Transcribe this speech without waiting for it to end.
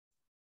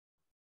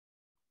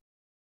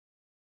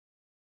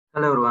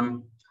Hello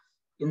everyone.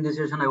 In this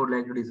session, I would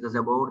like to discuss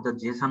about the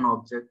JSON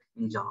object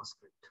in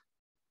JavaScript.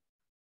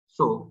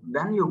 So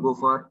when you go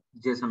for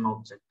JSON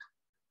object,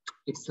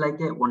 it's like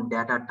a one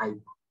data type.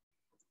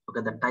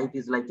 Okay, the type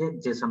is like a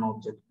JSON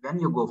object. When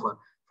you go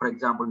for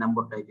example,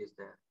 number type is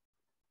there,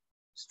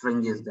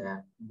 string is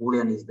there,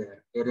 boolean is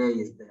there, array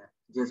is there,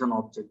 JSON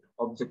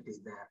object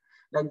is there.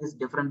 Like this,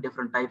 different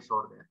types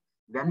are there.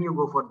 When you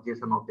go for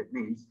JSON object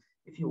means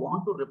if you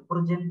want to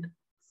represent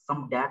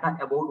some data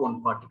about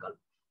one particle.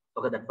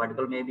 Okay, that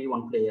particle may be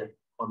one player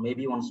or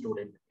maybe one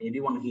student,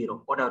 maybe one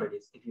hero, whatever it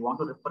is. If you want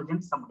to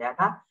represent some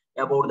data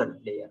about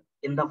that player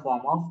in the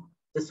form of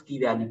this key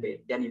value pair,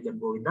 then you can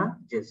go with the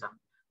JSON.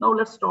 Now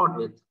let's start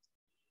with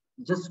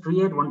just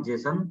create one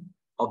JSON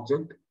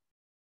object.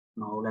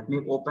 Now let me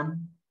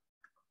open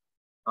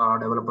a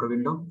developer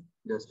window,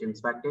 just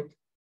inspect it.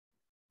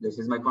 This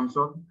is my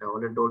console. I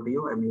already told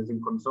you I'm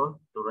using console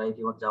to write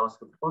your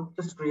JavaScript code.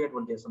 Just create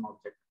one JSON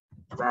object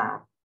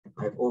where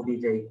my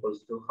obj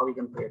equals to how you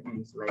can create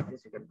means like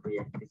this. You can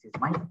create this is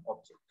my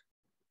object.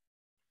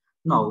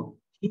 Now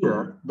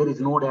here there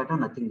is no data,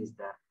 nothing is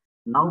there.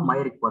 Now my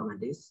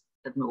requirement is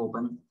let me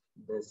open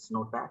this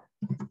notepad.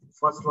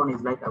 First one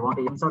is like I want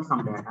to insert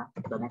some data.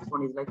 The next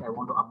one is like I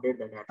want to update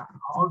the data.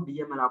 All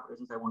DML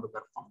operations I want to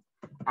perform,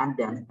 and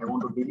then I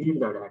want to delete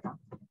the data,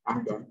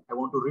 and then I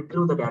want to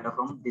retrieve the data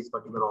from this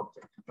particular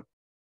object.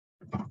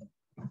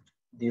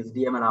 These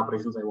DML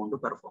operations I want to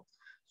perform.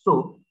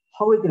 So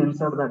how we can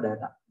insert the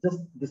data? Just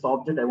this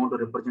object I want to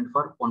represent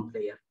for one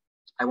player.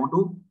 I want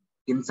to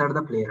insert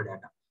the player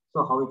data.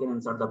 So how we can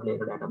insert the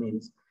player data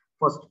means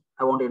first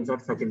I want to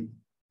insert Sachin.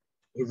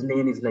 His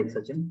name is like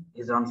Sachin.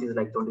 His runs is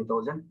like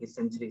 20,000. His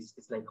century is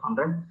like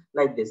 100.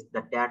 Like this,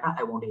 the data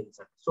I want to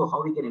insert. So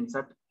how we can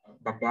insert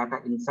the data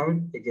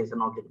inside a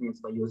JSON object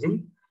means by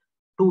using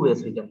two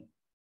ways we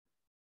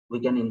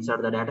can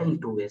insert the data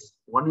in two ways.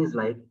 One is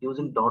like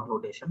using dot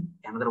notation.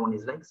 Another one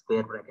is like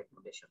square bracket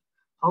notation.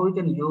 How we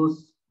can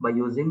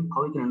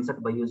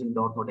insert by using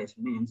dot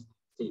notation means,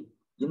 see,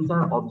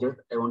 inside object,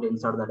 I want to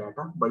insert the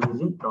data by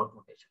using dot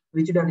notation.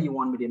 Which data you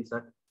want me to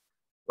insert?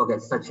 Okay,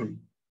 Sachin.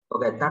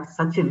 Okay, that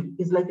Sachin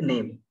is like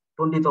name.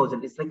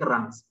 20,000 is like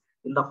runs.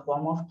 In the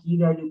form of key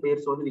value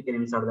pairs only we can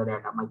insert the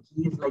data. My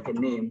key is like a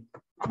name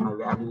and my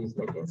value is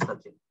like a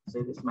Sachin.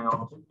 So this is my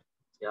object.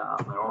 Yeah,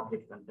 my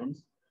object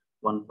contains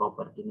one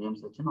property name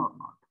Sachin or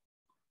not.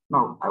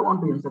 Now I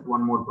want to insert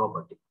one more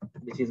property.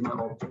 This is my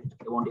object.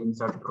 I want to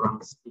insert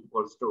runs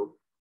equals to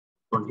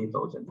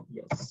 20,000.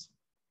 Yes.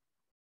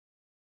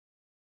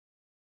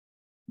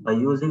 By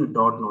using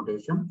dot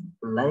notation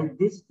like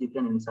this, you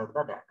can insert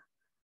the data.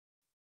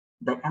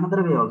 The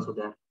another way also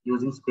there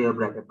using square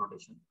bracket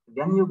notation.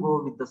 When you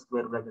go with the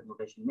square bracket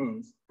notation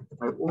means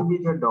my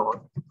obj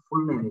dot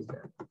full name is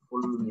there.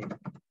 Full name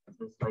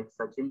is like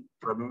Sachin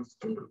Ramesh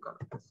Tendulkar.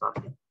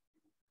 Sorry.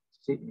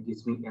 See, it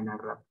gives me an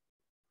error.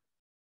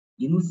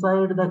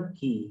 Inside the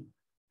key,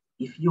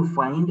 if you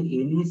find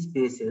any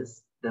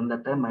spaces, then the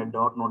time my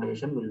dot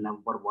notation will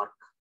never work.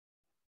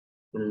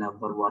 Will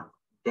never work.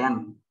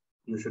 Then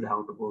you should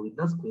have to go with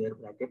the square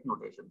bracket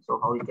notation. So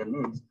how you can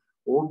means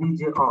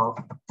obj of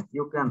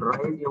you can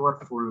write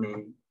your full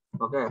name.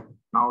 Okay,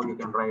 now you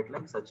can write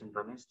like Sachin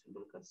Ramesh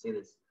Tendulkar. See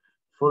this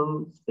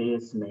full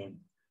space name.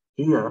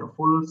 Here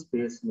full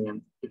space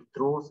name, it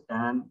throws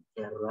an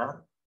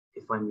error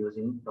if I'm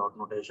using dot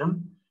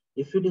notation.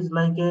 If it is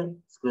like a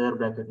square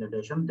bracket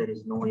notation, there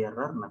is no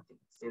error, nothing.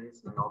 See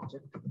this my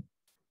object.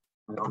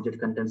 My object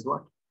contains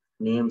what?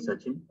 Name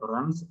Sachin,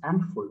 runs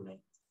and full name.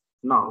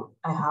 Now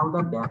I have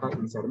the data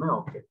inside my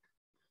object.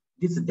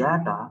 This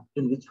data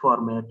in which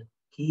format?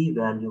 Key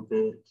value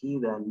pair, key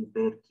value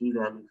pair, key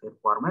value pair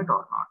format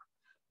or not.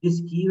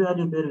 This key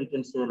value pair we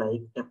can say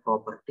like a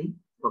property.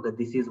 Okay,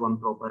 this is one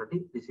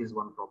property, this is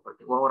one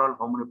property. Overall,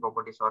 how many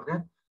properties are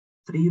there?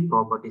 3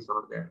 properties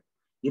are there.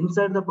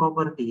 Inside the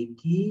property,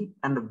 key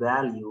and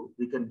value,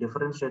 we can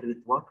differentiate with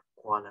what?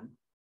 Colon.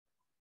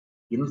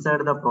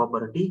 Inside the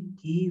property,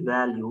 key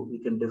value, we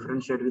can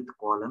differentiate with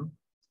colon.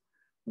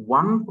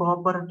 One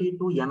property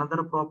to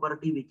another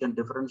property, we can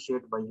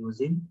differentiate by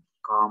using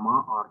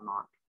comma or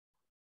not.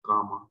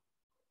 Comma.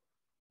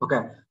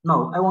 Okay,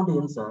 now I want to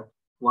insert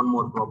one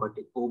more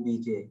property,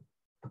 obj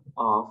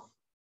of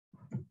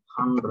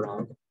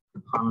 100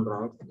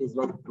 is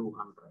like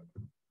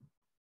 200.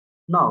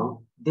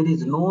 Now there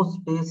is no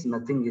space,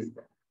 nothing is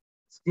there.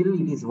 Still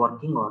it is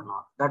working or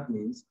not. That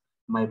means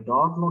my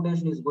dot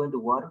notation is going to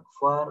work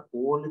for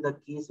only the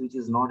keys which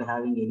is not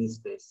having any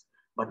space.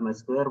 But my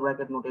square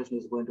bracket notation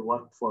is going to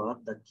work for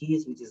the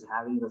keys which is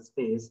having the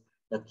space,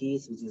 the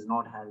keys which is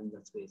not having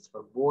the space.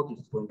 For both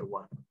it's going to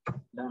work.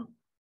 Done.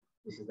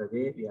 This is the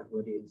way we are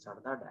going to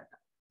insert the data.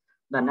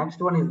 The next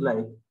one is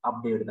like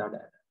update the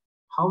data.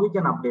 How we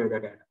can update the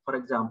data? For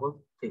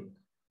example, think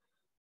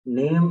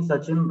name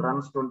Sachin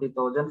runs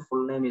 20,000,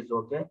 full name is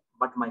okay,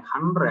 but my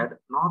 100,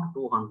 not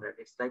 200,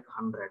 it's like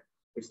 100.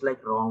 It's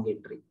like wrong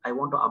entry. I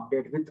want to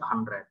update with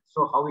 100.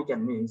 So how we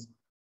can means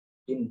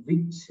in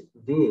which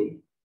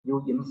way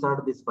you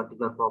insert this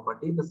particular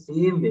property, the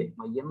same way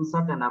my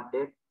insert and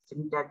update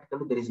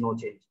syntactically there is no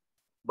change.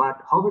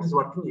 But how it is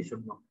working, you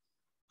should know.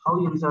 How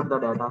you insert the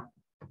data?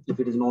 If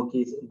it is no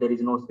keys, there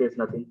is no space,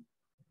 nothing.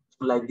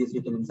 Like this,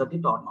 you can insert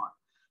it or not.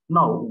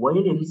 Now, while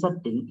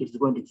inserting, it's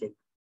going to check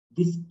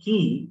this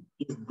key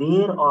is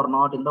there or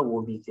not in the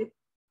OBJ.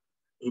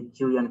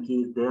 HUN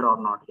key is there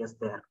or not? Yes,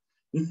 there.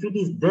 If it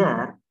is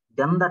there,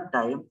 then that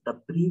time the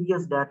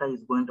previous data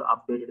is going to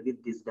update it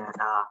with this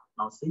data.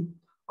 Now see,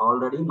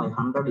 already my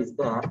 100 is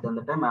there. Then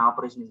the time my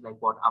operation is like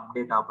what?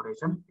 Update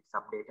operation. It's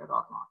updated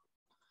or not.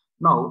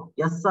 Now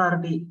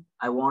SRT,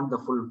 I want the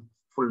full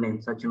name,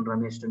 Sachin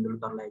Ramesh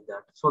Tendulkar, like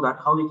that. So that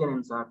how we can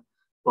insert?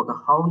 Okay,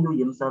 how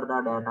you insert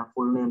the data,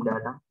 full name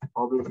data,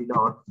 obviously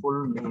dot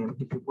full name.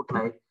 If you put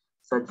like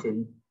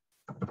Sachin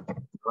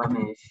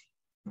Ramesh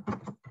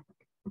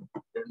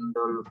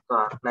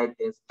Tendulkar like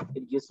this,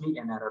 it gives me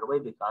an error. Why?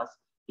 Because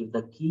if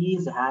the key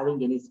is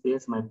having any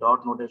space, my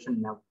dot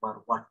notation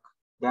never work.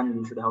 Then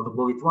you should have to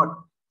go with what?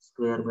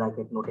 Square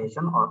bracket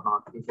notation or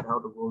not. You should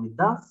have to go with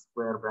the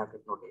square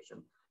bracket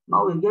notation.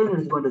 Now again, it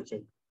is going to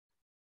check.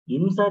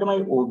 Inside my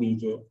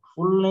OBJ,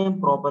 full name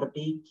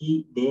property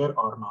key there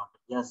or not?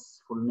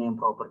 Yes, full name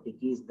property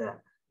key is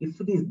there. If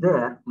it is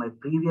there, my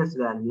previous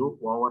value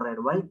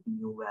override by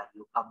new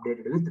value,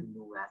 updated with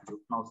new value.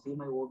 Now see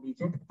my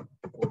OBJ.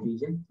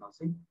 Now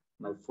see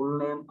my full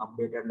name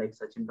updated like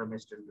Sachin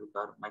Ramesh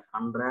Tendulkar. My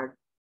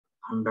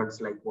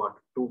hundreds like what?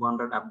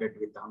 200 update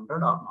with 100 or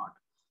not?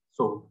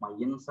 So my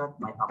insert,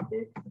 my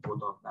update,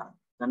 both of them.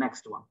 The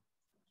next one,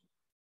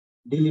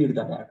 delete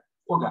the data.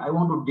 Okay, I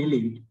want to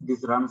delete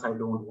this runs. I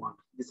don't want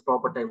this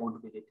property. I want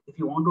to delete. If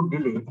you want to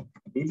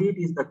delete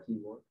is the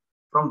keyword.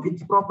 From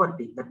which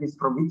property? That means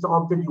from which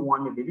object you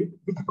want me to delete,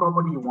 which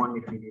property you want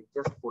me to delete.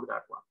 Just put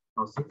that one.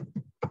 Now see,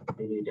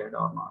 deleted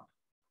or not.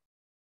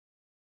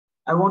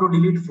 I want to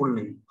delete full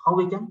name. How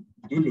we can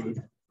delete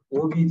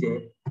obj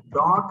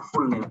dot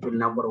full name will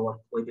never work.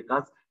 Why?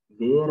 Because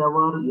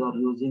wherever you are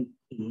using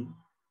key,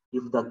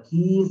 if the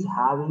key is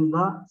having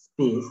the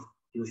space,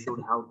 you should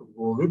have to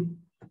go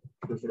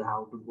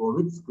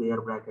with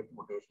square bracket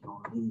notation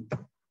only,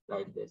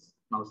 like this.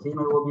 Now see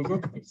my obj,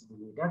 it's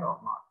deleted or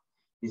not.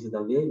 This is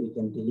the way we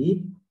can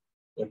delete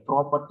a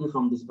property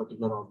from this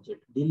particular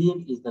object.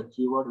 Delete is the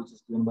keyword which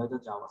is given by the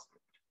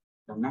JavaScript.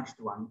 The next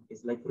one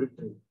is like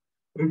retrieve.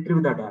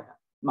 Retrieve the data.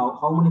 Now,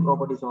 how many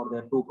properties are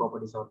there? Two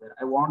properties are there.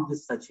 I want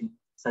this Sachin.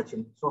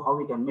 So how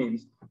we can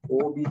means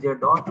obj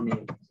dot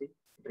name. See,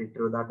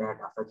 retrieve the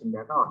data, Sachin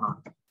data or not.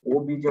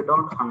 Obj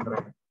dot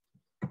 100.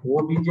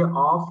 OBJ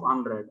of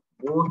 100,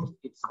 both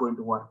it's going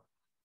to work.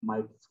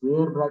 My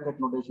square bracket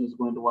notation is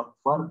going to work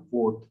for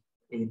both.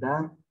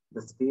 Either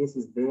the space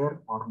is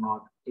there or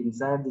not.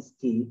 Inside this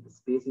key, the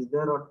space is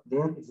there or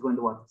there, it's going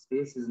to work.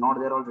 Space is not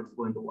there, also it's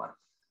going to work.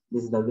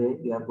 This is the way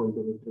we are going to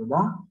retrieve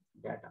the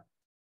data.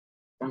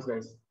 Thanks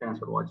guys. Thanks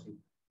for watching.